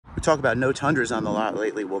We talk about no Tundras on the lot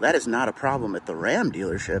lately. Well, that is not a problem at the Ram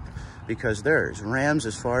dealership because there's Rams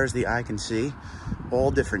as far as the eye can see,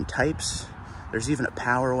 all different types. There's even a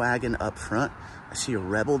Power Wagon up front. I see a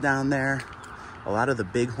Rebel down there. A lot of the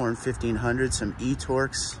Bighorn 1500s, some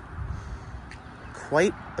E-Torques.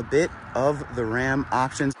 Quite a bit of the Ram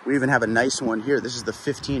options. We even have a nice one here. This is the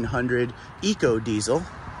 1500 Eco Diesel.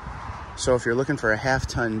 So if you're looking for a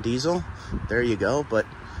half-ton diesel, there you go. But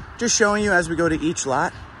just showing you as we go to each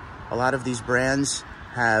lot, a lot of these brands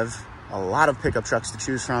have a lot of pickup trucks to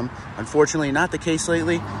choose from. Unfortunately, not the case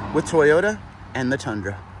lately with Toyota and the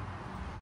Tundra.